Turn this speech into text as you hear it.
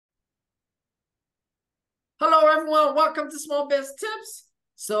Hello, everyone. Welcome to Small Biz Tips.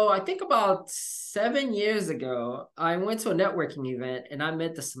 So, I think about 7 years ago, I went to a networking event and I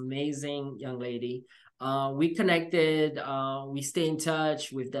met this amazing young lady. We connected, we stay in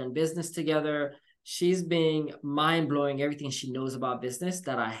touch, we've done business together. She's been mind blowing everything she knows about business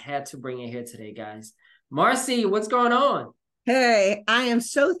that I had to bring in here today, guys. Marcie, what's going on? Hey, I am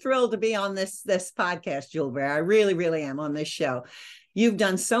so thrilled to be on this podcast, Julie. I really, really am on this show. You've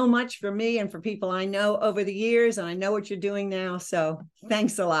done so much for me and for people I know over the years, and I know what you're doing now. So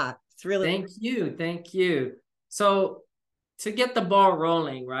thanks a lot. It's really Thank you. Thank you. So, to get the ball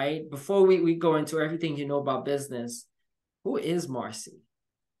rolling, right? Before we go into everything you know about business, who is Marcie?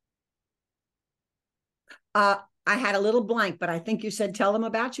 I had a little blank, but I think you said tell them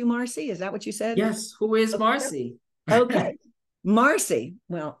about you, Marcie. Is that what you said? Yes, who is Okay. Marcie? Okay. Marcie.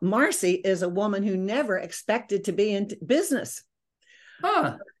 Well, Marcie is a woman who never expected to be in business.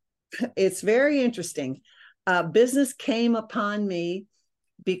 Huh. It's very interesting. Business came upon me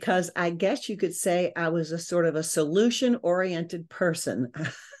because I guess you could say I was a sort of a solution oriented person.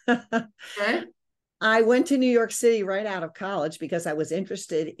 Okay. I went to New York City right out of college because I was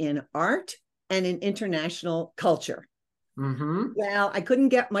interested in art and in international culture. Mm-hmm. Well, I couldn't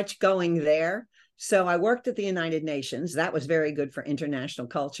get much going there. So I worked at the United Nations. That was very good for international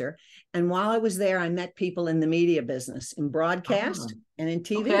culture. And while I was there, I met people in the media business, in broadcast Oh, and in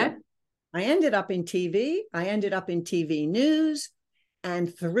TV. okay. I ended up in TV. I ended up in TV news.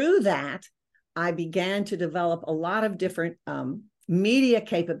 And through that, I began to develop a lot of different media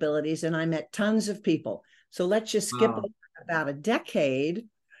capabilities, and I met tons of people. So let's just skip Wow. about a decade,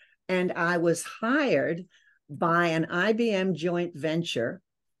 and I was hired by an IBM joint venture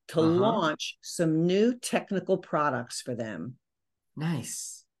to Uh-huh. launch some new technical products for them.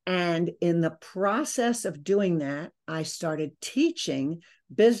 Nice. And in the process of doing that, I started teaching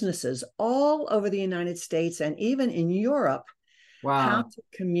businesses all over the United States and even in Europe how Wow. to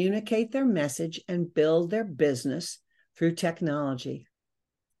communicate their message and build their business through technology.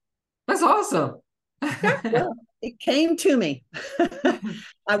 That's awesome. Yeah, well, it came to me. I No,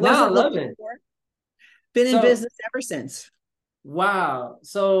 I wasn't love looking it. for it. Been in So, business ever since. wow.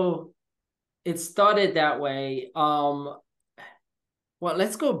 So it started that way. Well,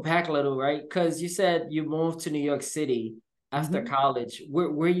 let's go back a little, right? Because you said you moved to New York City after Mhm. college. Where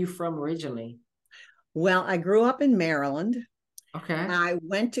are you from originally? Well, I grew up in Maryland. Okay. I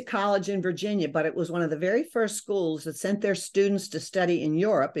went to college in Virginia, but it was one of the very first schools that sent their students to study in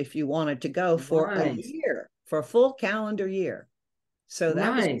Europe if you wanted to go for a Nice. year, for a full calendar year. So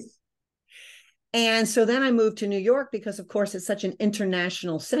that was, Nice. and so then I moved to New York because, of course, it's such an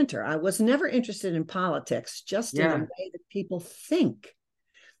international center. I was never interested in politics, just in the Yeah. way that people think.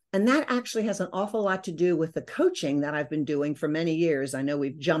 And that actually has an awful lot to do with the coaching that I've been doing for many years. I know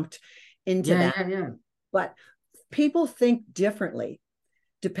we've jumped into Yeah, that, yeah, yeah. but people think differently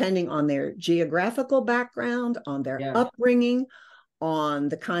depending on their geographical background, on their Yeah. upbringing, on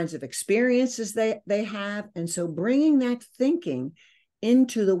the kinds of experiences they have. And so bringing that thinking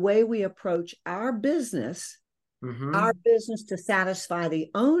into the way we approach our Mm-hmm. business to satisfy the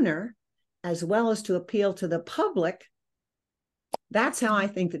owner as well as to appeal to the public, that's how I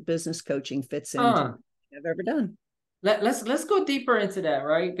think that business coaching fits into Uh, what I've ever done. let's go deeper into that,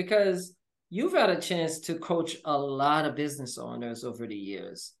 right? Because you've had a chance to coach a lot of business owners over the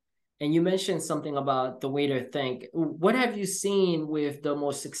years. And you mentioned something about the way they think. What have you seen with the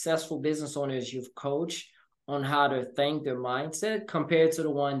most successful business owners you've coached on how to think, their mindset, compared to the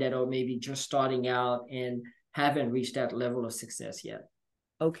one that are maybe just starting out and haven't reached that level of success yet?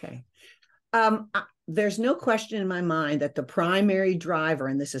 Okay. There's no question in my mind that the primary driver,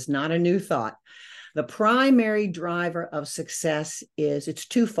 and this is not a new thought, the primary driver of success is it's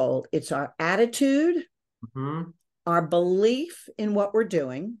twofold. It's our attitude, Mm-hmm. our belief in what we're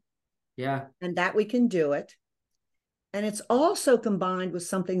doing, Yeah. and that we can do it. And it's also combined with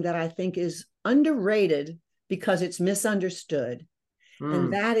something that I think is underrated because it's misunderstood, and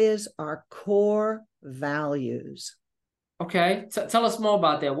Mm. that is our core values. Okay. Tell us more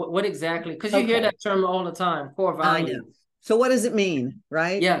about that. What exactly? Because you hear Okay, that term all the time, core I know. values. So, what does it mean,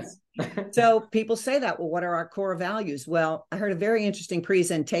 right? Yes. So people say that, well, what are our core values? Well, I heard a very interesting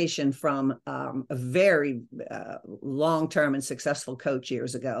presentation from a very long-term and successful coach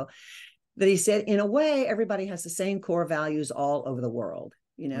years ago that he said, in a way, everybody has the same core values all over the world.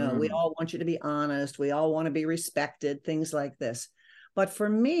 You know, we Mm. all want you to be honest. We all want to be respected, things like this. But for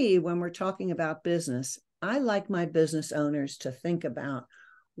me, when we're talking about business, I like my business owners to think about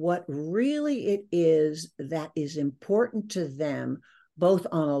what really it is that is important to them, both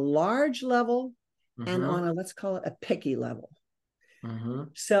on a large level and Mm-hmm. on a, let's call it a picky level. Mm-hmm.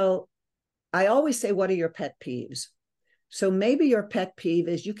 So I always say, what are your pet peeves? So maybe your pet peeve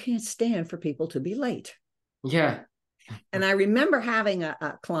is you can't stand for people to be late. Yeah. And I remember having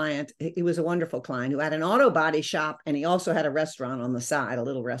a client, he was a wonderful client who had an auto body shop, and he also had a restaurant on the side, a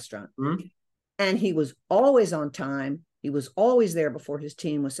little restaurant. Mm-hmm. And he was always on time. He was always there before his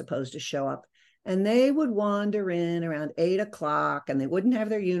team was supposed to show up. And they would wander in around 8 o'clock, and they wouldn't have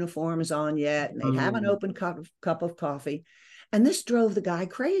their uniforms on yet. And they'd have an open cup of coffee. And this drove the guy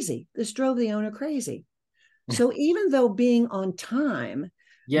crazy. This drove the owner crazy. So even though being on time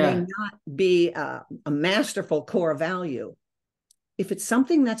may Yeah. not be a masterful core value, if it's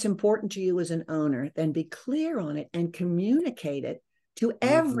something that's important to you as an owner, then be clear on it and communicate it to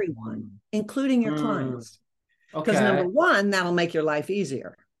everyone, including your clients. Because number Okay. one, that'll make your life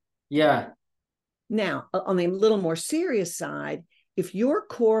easier. Yeah. Now, on the little more serious side, if your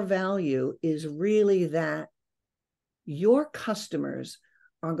core value is really that your customers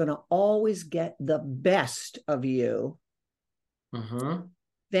are going to always get the best of you,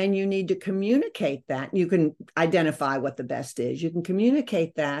 then you need to communicate that. You can identify what the best is. You can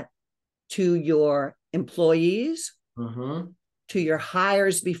communicate that to your employees, to your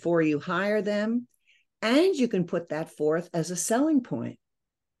hires before you hire them, and you can put that forth as a selling point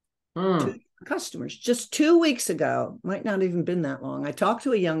to your customers. Just 2 weeks ago, might not even been that long, I talked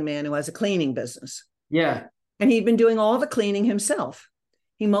to a young man who has a cleaning business. Yeah. And he'd been doing all the cleaning himself.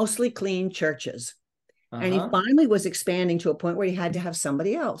 He mostly cleaned churches. And he finally was expanding to a point where he had to have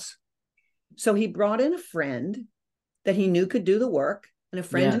somebody else. So he brought in a friend that he knew could do the work, and a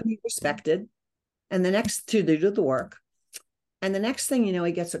friend who he respected, and the next to do the work. And the next thing you know,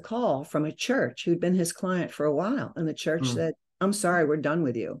 he gets a call from a church who'd been his client for a while. And the church said, I'm sorry, we're done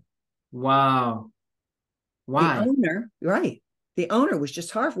with you. Wow. Why? The owner, right. The owner was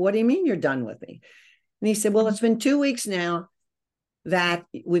just horrified. What do you mean you're done with me? And he said, well, it's been 2 weeks now that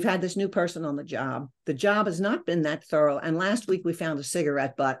we've had this new person on the job. The job has not been that thorough. And last week we found a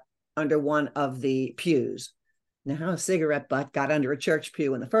cigarette butt under one of the pews. Now, how a cigarette butt got under a church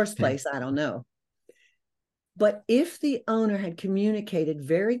pew in the first place, I don't know. But if the owner had communicated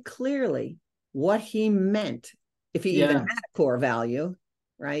very clearly what he meant, if he even had a core value,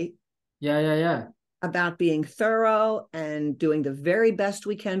 right? Yeah. About being thorough and doing the very best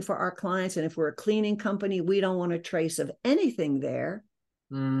we can for our clients. And if we're a cleaning company, we don't want a trace of anything there.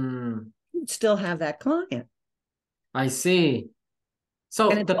 You'd still have that client. I see.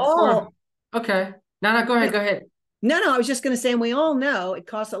 So And it's the core. all. Okay. No, go ahead. No, I was just going to say, and we all know it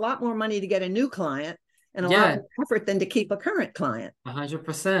costs a lot more money to get a new client and a lot more effort than to keep a current client.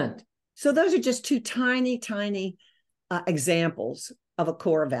 100%. So those are just two tiny examples of a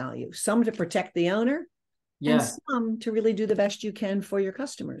core value, some to protect the owner and some to really do the best you can for your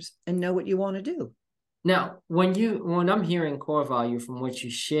customers and know what you want to do. Now, when I'm hearing core value from what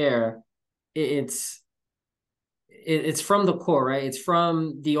you share, it's from the core, right? It's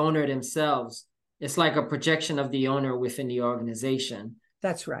from the owner themselves. It's like a projection of the owner within the organization.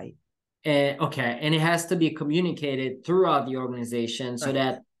 That's right. And it has to be communicated throughout the organization so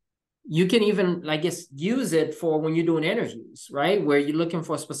that you can even, I guess, use it for when you're doing interviews, right? Where you're looking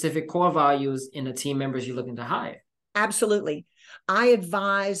for specific core values in the team members you're looking to hire. Absolutely. I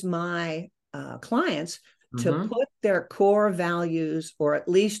advise my clients to put their core values, or at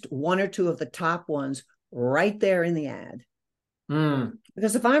least one or two of the top ones, right there in the ad.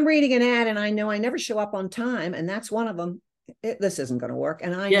 Because if I'm reading an ad and I know I never show up on time, and that's one of them, this isn't going to work.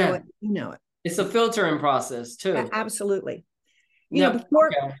 And I know it, you know it. It's a filtering process too. Absolutely. Before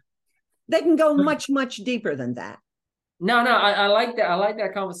they can go much deeper than that. No, I like that. I like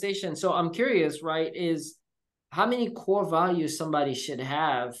that conversation. So I'm curious, right, is how many core values somebody should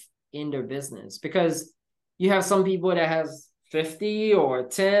have in their business? Because you have some people that has 50 or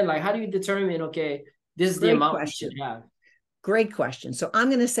 10. Like, how do you determine, okay, this is the amount we should have? Great question. So I'm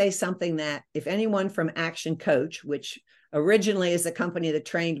going to say something that if anyone from Action Coach, which originally is the company that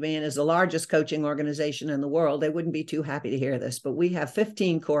trained me and is the largest coaching organization in the world, they wouldn't be too happy to hear this, but we have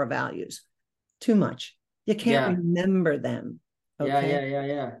 15 core values. Too much. You can't remember them. Okay.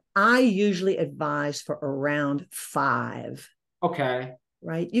 Yeah. I usually advise for around 5. Okay.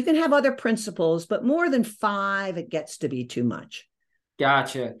 Right. You can have other principles, but more than 5, it gets to be too much.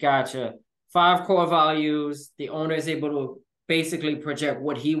 Gotcha. 5 core values. The owner is able to basically project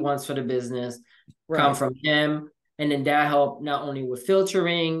what he wants for the business, come from him. And then that help not only with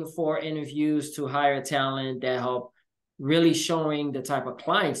filtering for interviews to hire talent, that help really showing the type of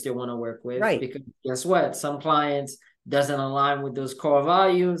clients they want to work with. Right. Because guess what? Some clients doesn't align with those core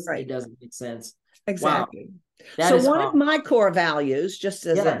values. Right. It doesn't make sense. Wow, Exactly. that So is one of powerful. my core values, just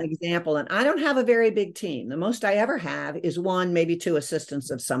as an Yeah. example, and I don't have a very big team. The most I ever have is one, maybe two assistants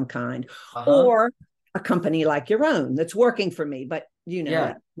of some kind, Uh-huh. or a company like your own that's working for me, but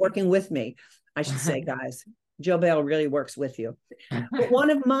Yeah. working with me. I should say, guys, Joe Bell really works with you. But one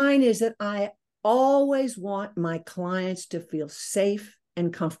of mine is that I always want my clients to feel safe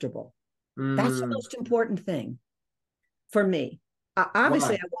and comfortable. That's the Mm, most important thing for me.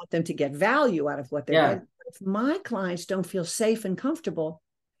 Obviously, why? I want them to get value out of what they're Yeah. getting. If my clients don't feel safe and comfortable,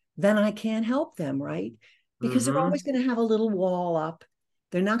 then I can't help them, right? Because they're Mm-hmm. always going to have a little wall up.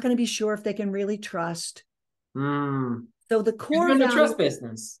 They're not going to be sure if they can really trust. Mm. So the Because core you're in the value, trust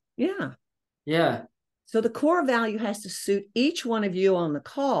business. yeah. Yeah. So the core value has to suit each one of you on the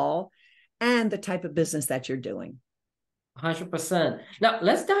call and the type of business that you're doing. 100%. Now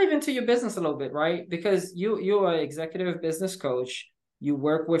let's dive into your business a little bit, right? Because you're an executive business coach. You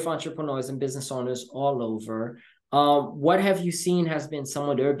work with entrepreneurs and business owners all over. What have you seen has been some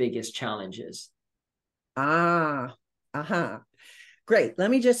of their biggest challenges? Ah, uh-huh. Great.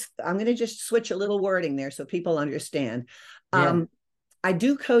 I'm going to just switch a little wording there so people understand. Yeah. Um, I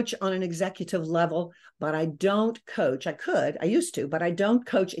do coach on an executive level, but I don't coach. I used to, but I don't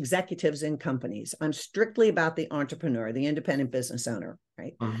coach executives in companies. I'm strictly about the entrepreneur, the independent business owner,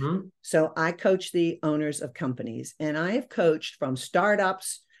 right? Mm-hmm. So I coach the owners of companies, and I have coached from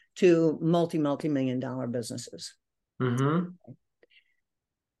startups to multi-million dollar businesses. Mm-hmm.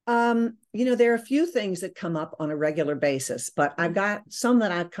 There are a few things that come up on a regular basis, but I've got some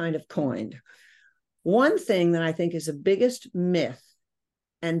that I've kind of coined. One thing that I think is the biggest myth,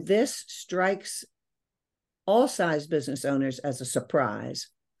 and this strikes all size business owners as a surprise.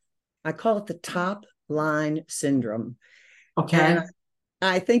 I call it the top line syndrome. And Okay.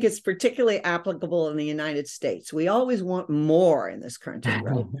 I think it's particularly applicable in the United States. We always want more in this country,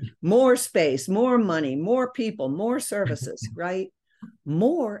 right? More space, more money, more people, more services, right?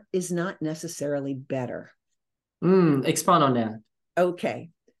 More is not necessarily better. Expand on that. Okay.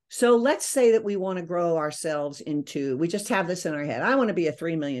 So let's say that we want to grow ourselves into, we just have this in our head. I want to be a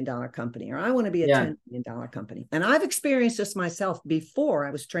 $3 million company, or I want to be a Yeah. $10 million company. And I've experienced this myself before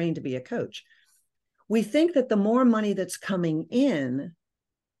I was trained to be a coach. We think that the more money that's coming in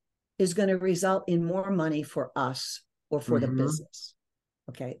is going to result in more money for us or for the Mm-hmm. business.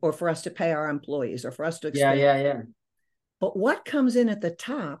 Okay. Or for us to pay our employees or for us to Yeah, expand. yeah, yeah. But what comes in at the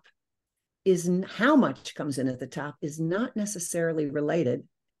top is how much comes in at the top is not necessarily related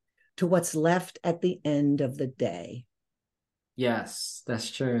to what's left at the end of the day. Yes, that's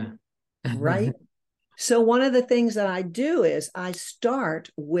true. Right. So, one of the things that I do is I start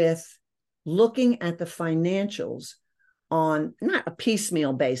with looking at the financials on not a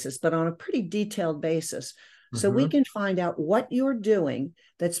piecemeal basis, but on a pretty detailed basis. So we Mm-hmm. can find out what you're doing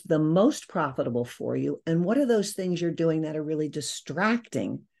that's the most profitable for you. And what are those things you're doing that are really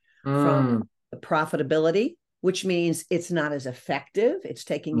distracting from Mm. the profitability, which means it's not as effective. It's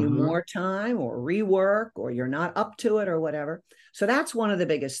taking you Mm-hmm. more time or rework, or you're not up to it or whatever. So that's one of the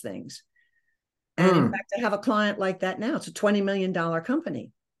biggest things. And in Mm. fact, I have a client like that now. It's a $20 million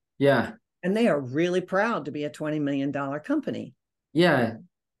company, Yeah. and they are really proud to be a $20 million company. Yeah.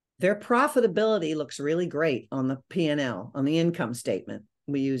 Their profitability looks really great on the P&L, on the income statement.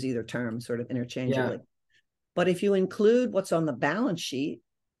 We use either term sort of Yeah. interchangeably. But if you include what's on the balance sheet,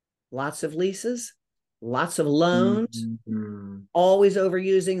 lots of leases, lots of loans, Mm-hmm. always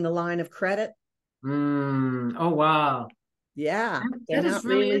overusing the line of credit. Oh, wow. Yeah, they're That is not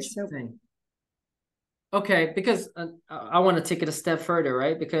really really so. interesting. Okay, because I want to take it a step further,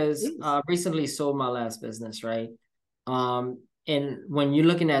 right? Because Please. I recently sold my last business, right? And when you're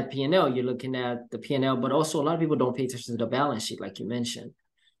looking at P&L, you're looking at the P&L, but also a lot of people don't pay attention to the balance sheet, like you mentioned.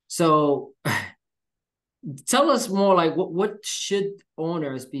 So tell us more like what should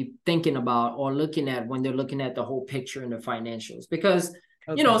owners be thinking about or looking at when they're looking at the whole picture and the financials? Because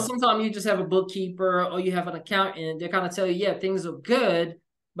Okay. sometimes you just have a bookkeeper or you have an accountant, they kind of tell you, yeah, things are good,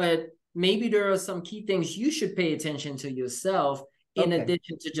 but maybe there are some key things you should pay attention to yourself in Okay.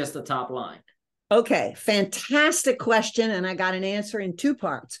 addition to just the top line. Okay. Fantastic question. And I got an answer in two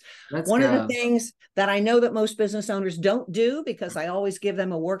parts. Let's One of the go. things that I know that most business owners don't do, because I always give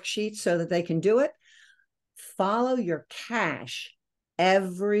them a worksheet so that they can do it, follow your cash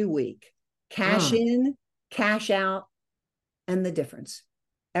every week. Cash Mm, in, cash out, and the difference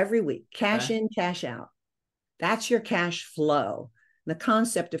every week. Cash okay. in, cash out. That's your cash flow. The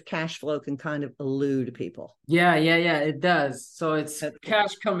concept of cash flow can kind of elude people. Yeah, yeah, yeah, it does. So it's Okay.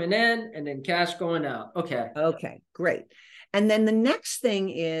 cash coming in and then cash going out. Okay. Okay, great. And then the next thing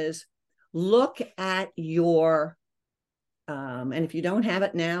is look at your and if you don't have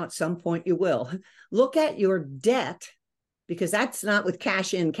it now, at some point you will. Look at your debt, because that's not with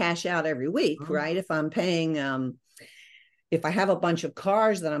cash in, cash out every week, right? If I'm paying, if I have a bunch of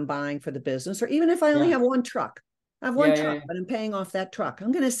cars that I'm buying for the business, or even if I only have one truck, I have one truck, but I'm paying off that truck.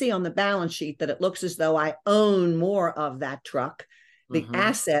 I'm going to see on the balance sheet that it looks as though I own more of that truck. The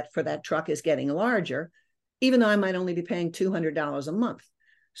asset for that truck is getting larger, even though I might only be paying $200 a month.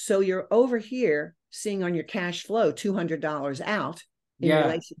 So you're over here seeing on your cash flow $200 out in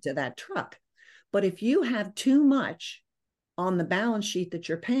relation to that truck. But if you have too much on the balance sheet that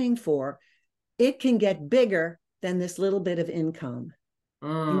you're paying for, it can get bigger than this little bit of income.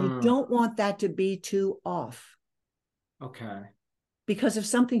 And you don't want that to be too off. Okay. Because if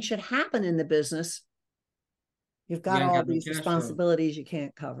something should happen in the business, you've got all these responsibilities you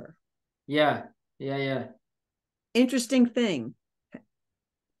can't cover. Yeah. Interesting thing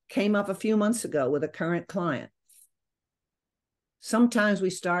came up a few months ago with a current client. Sometimes we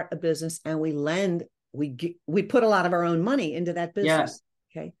start a business and we lend, we put a lot of our own money into that business.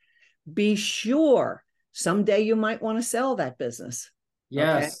 Okay. Be sure someday you might want to sell that business.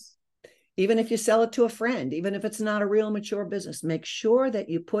 Yes. Okay? Even if you sell it to a friend, even if it's not a real mature business, make sure that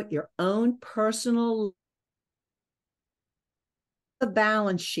you put your own personal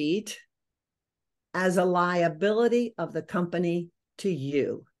balance sheet as a liability of the company to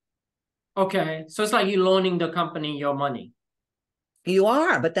you. Okay. So it's like you loaning the company your money. You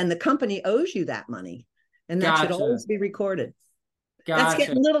are, but then the company owes you that money. And that should always be recorded. That's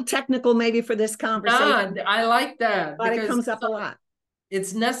getting a little technical maybe for this conversation. Nah, I like that. But it comes up a lot.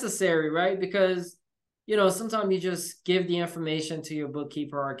 It's necessary, right? Because, you know, sometimes you just give the information to your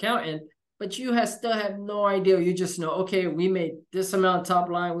bookkeeper or accountant, but you still have no idea. You just know, okay, we made this amount top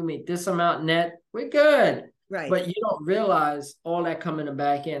line, we made this amount net, we're good. Right. But you don't realize all that come in the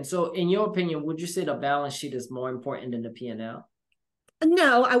back end. So in your opinion, would you say the balance sheet is more important than the P&L?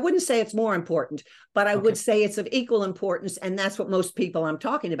 No, I wouldn't say it's more important, but I would say it's of equal importance. And that's what most people I'm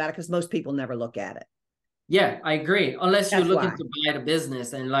talking about, because most people never look at it. Yeah, I agree. Unless you're looking to buy the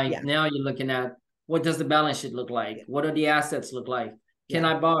business and now you're looking at, what does the balance sheet look like? Yeah. What are the assets look like? Can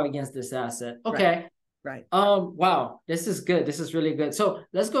I borrow against this asset? Okay. Right. Wow, this is good. This is really good. So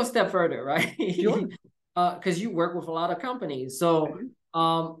let's go a step further, right? Sure. Because you work with a lot of companies. So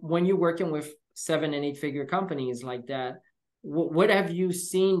when you're working with 7- and 8-figure companies like that, what have you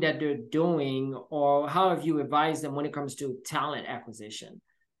seen that they're doing, or how have you advised them when it comes to talent acquisition?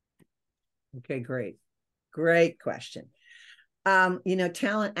 Okay, great question.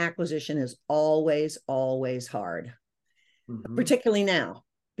 Talent acquisition is always hard, particularly now,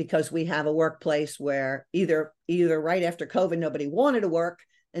 because we have a workplace where either right after COVID, nobody wanted to work.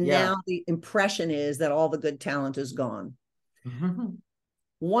 And now the impression is that all the good talent is gone.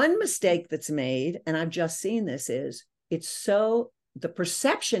 One mistake that's made, and I've just seen this, is the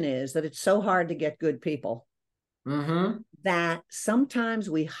perception is that it's so hard to get good people that sometimes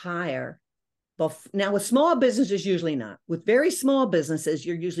we hire. Now, with small businesses, usually not. With very small businesses,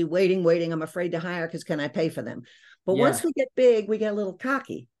 you're usually waiting. I'm afraid to hire because can I pay for them? But once we get big, we get a little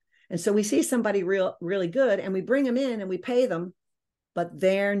cocky. And so we see somebody really good and we bring them in and we pay them, but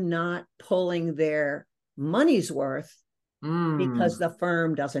they're not pulling their money's worth because the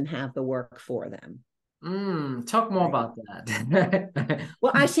firm doesn't have the work for them. Talk more about that.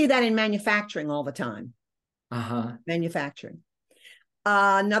 Well, I see that in manufacturing all the time. Manufacturing.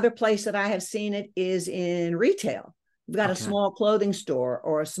 Another place that I have seen it is in retail. You've got a small clothing store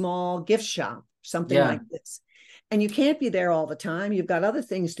or a small gift shop, something like this. And you can't be there all the time. You've got other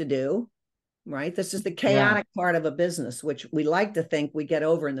things to do, right? This is the chaotic part of a business, which we like to think we get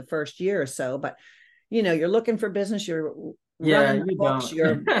over in the first year or so. But, you're looking for business, you're running the books,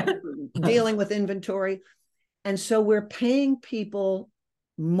 you're dealing with inventory. And so we're paying people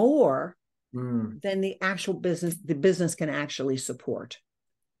more than the actual business can actually support.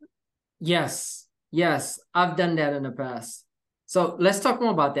 Yes. I've done that in the past. So let's talk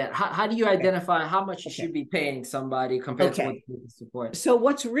more about that. How do you identify how much you should be paying somebody compared to what you can support? So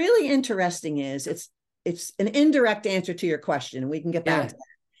what's really interesting is it's an indirect answer to your question, and we can get back to that,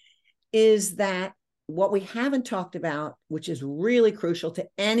 is that what we haven't talked about, which is really crucial to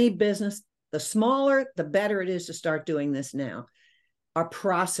any business, the smaller, the better it is to start doing this now, are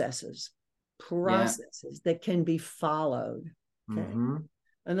processes that can be followed. Okay.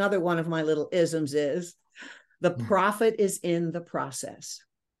 Another one of my little isms is the profit is in the process.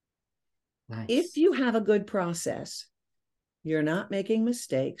 Nice. If you have a good process, you're not making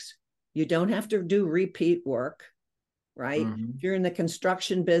mistakes. You don't have to do repeat work, right? If you're in the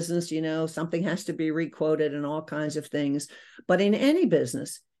construction business, something has to be requoted and all kinds of things. But in any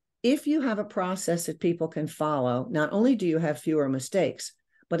business, if you have a process that people can follow, not only do you have fewer mistakes,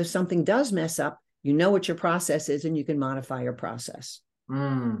 but if something does mess up, you know what your process is and you can modify your process.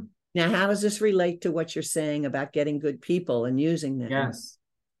 Mm. Now, how does this relate to what you're saying about getting good people and using them? Yes.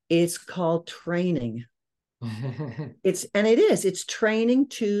 It's called training. It's training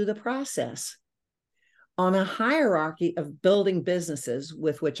to the process. On a hierarchy of building businesses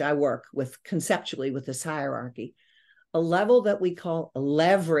with which I work with conceptually with this hierarchy, a level that we call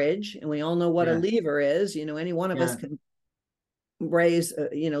leverage, and we all know what a lever is. Any one of us can raise,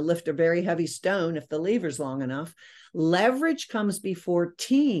 lift a very heavy stone if the lever's long enough. Leverage comes before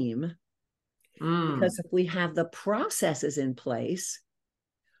team, because if we have the processes in place,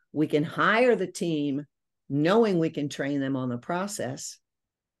 we can hire the team knowing we can train them on the process.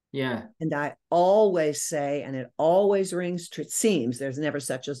 Yeah. And I always say, and it always rings true, it seems there's never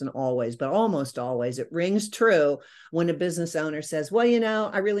such as an always, but almost always it rings true when a business owner says,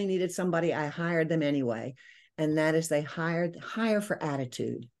 well, I really needed somebody, I hired them anyway. And that is they hire for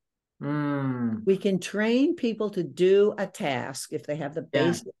attitude. We can train people to do a task if they have the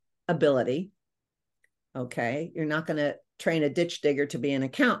basic ability. Okay. You're not going to train a ditch digger to be an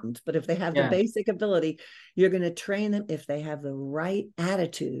accountant, but if they have the basic ability, you're going to train them if they have the right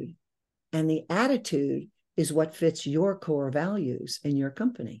attitude. And the attitude is what fits your core values in your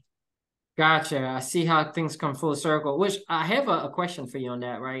company. Gotcha. I see how things come full circle, which I have a question for you on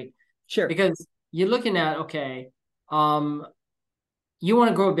that, right? Sure. Because you're looking at, okay, you want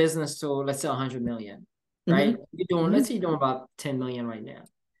to grow a business to, let's say, 100 million, right? You're doing, let's say you're doing about 10 million right now.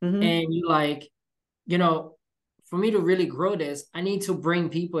 And you like, for me to really grow this, I need to bring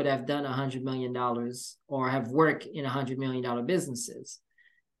people that have done $100 million or have worked in $100 million businesses.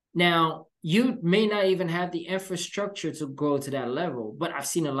 Now, you may not even have the infrastructure to go to that level, but I've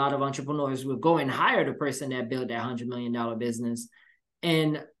seen a lot of entrepreneurs will go and hire the person that built that $100 million business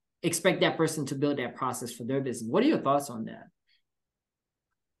and expect that person to build that process for their business. What are your thoughts on that?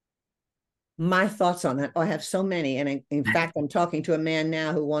 My thoughts on that, I have so many. And in fact, I'm talking to a man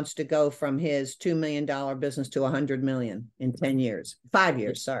now who wants to go from his $2 million business to 100 million in 10 years, 5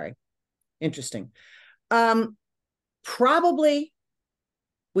 years. Sorry. Interesting. Probably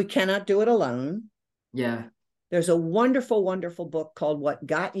we cannot do it alone. Yeah. There's a wonderful, wonderful book called What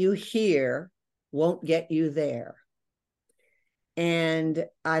Got You Here Won't Get You There. And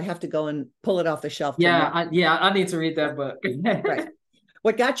I'd have to go and pull it off the shelf. I need to read that book. Right.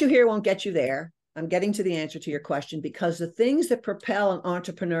 What got you here won't get you there. I'm getting to the answer to your question, because the things that propel an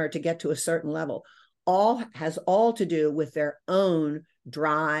entrepreneur to get to a certain level has all to do with their own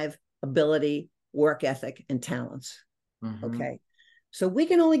drive, ability, work ethic, and talents. Okay. So we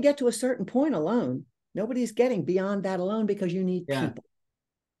can only get to a certain point alone. Nobody's getting beyond that alone because you need people.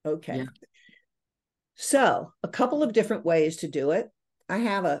 Okay. Yeah. So a couple of different ways to do it. I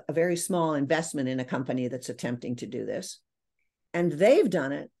have a very small investment in a company that's attempting to do this. And they've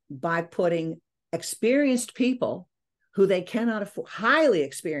done it by putting experienced people who they cannot afford, highly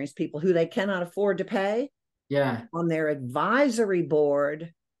experienced people who they cannot afford to pay, on their advisory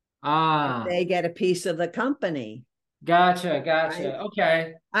board. They get a piece of the company. Gotcha. Right?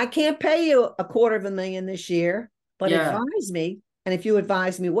 Okay. I can't pay you $250,000 this year, but advise me. And if you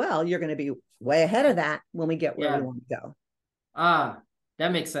advise me well, you're going to be way ahead of that when we get where we want to go.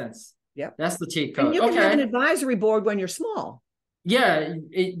 That makes sense. Yep. That's the cheat code. And you can have an advisory board when you're small. Yeah.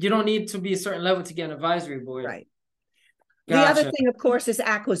 You don't need to be a certain level to get an advisory board. Right. Gotcha. The other thing, of course, is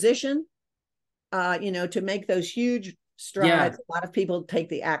acquisition. To make those huge strides, a lot of people take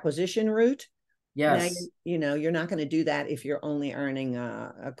the acquisition route. Yes. Now, you're not going to do that if you're only earning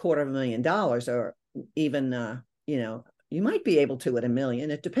 $250,000, or even, you might be able to at $1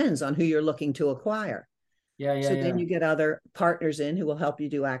 million. It depends on who you're looking to acquire. So then you get other partners in who will help you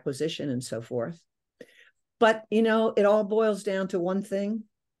do acquisition and so forth. But, it all boils down to one thing: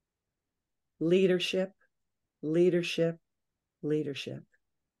 leadership, leadership, leadership.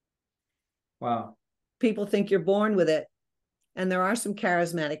 Wow. People think you're born with it. And there are some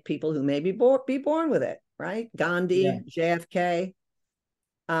charismatic people who may be born with it, right? Gandhi, JFK,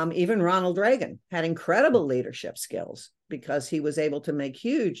 even Ronald Reagan had incredible leadership skills because he was able to make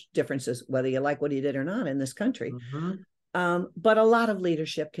huge differences, whether you like what he did or not, in this country. But a lot of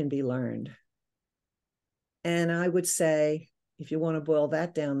leadership can be learned. And I would say, if you want to boil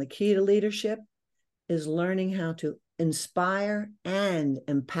that down, the key to leadership is learning how to inspire and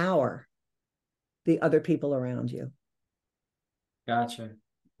empower the other people around you. Gotcha.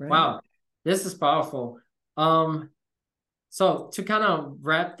 Right. Wow. This is powerful. So to kind of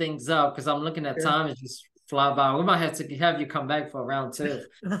wrap things up, because I'm looking at time and just fly by, we might have to have you come back for round 2.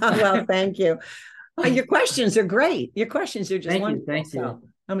 Well, thank you. Your questions are great. Your questions are just wonderful. Thank you.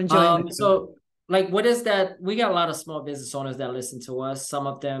 I'm enjoying the show. So like, what is that? We got a lot of small business owners that listen to us. Some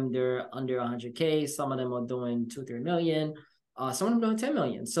of them, they're under 100K. Some of them are doing 2-3 million. Some of them doing 10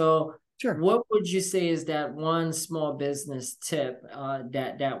 million. So Sure. what would you say is that one small business tip,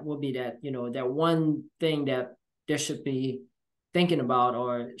 that would be that, that one thing that they should be thinking about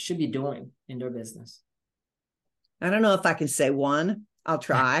or should be doing in their business? I don't know if I can say one. I'll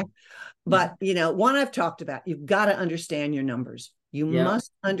try. But, one I've talked about, you've got to understand your numbers. You Yeah.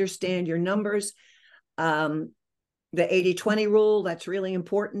 must understand your numbers. The 80-20 rule, that's really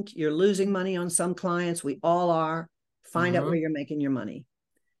important. You're losing money on some clients. We all are. Find out where you're making your money.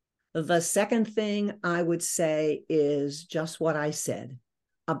 The second thing I would say is just what I said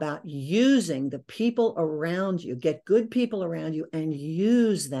about using the people around you. Get good people around you and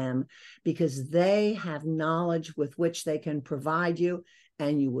use them, because they have knowledge with which they can provide you,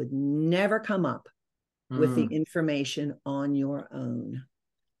 and you would never come up with the information on your own.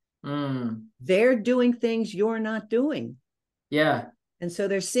 They're doing things you're not doing. Yeah. And so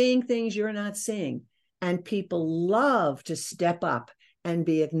they're seeing things you're not seeing. And people love to step up and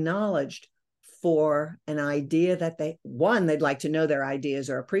be acknowledged for an idea that they'd like to know their ideas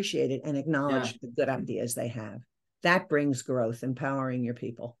are appreciated and acknowledge the good ideas they have. That brings growth, empowering your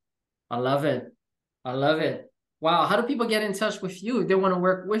people. I love it. I love it. Wow. How do people get in touch with you if they want to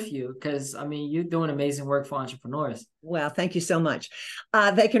work with you? Because, I mean, you're doing amazing work for entrepreneurs. Well, thank you so much.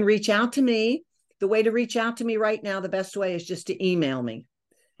 They can reach out to me. The way to reach out to me right now, the best way is just to email me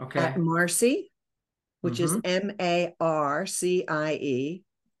at Marcie, which is Marcie,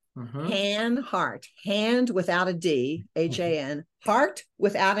 Hanhart, hand without a D, HAN, heart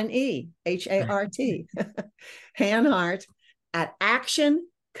without an E, HART, Hanhart at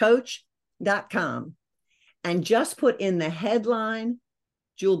actioncoach.com. And just put in the headline,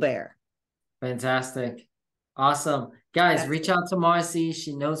 Jewel Bear. Fantastic. Awesome. Guys, reach out to Marcie.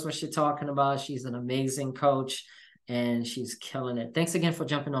 She knows what she's talking about. She's an amazing coach and she's killing it. Thanks again for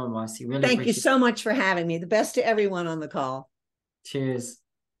jumping on, Marcie. Really Thank you so much for having me. The best to everyone on the call. Cheers. It's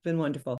been wonderful.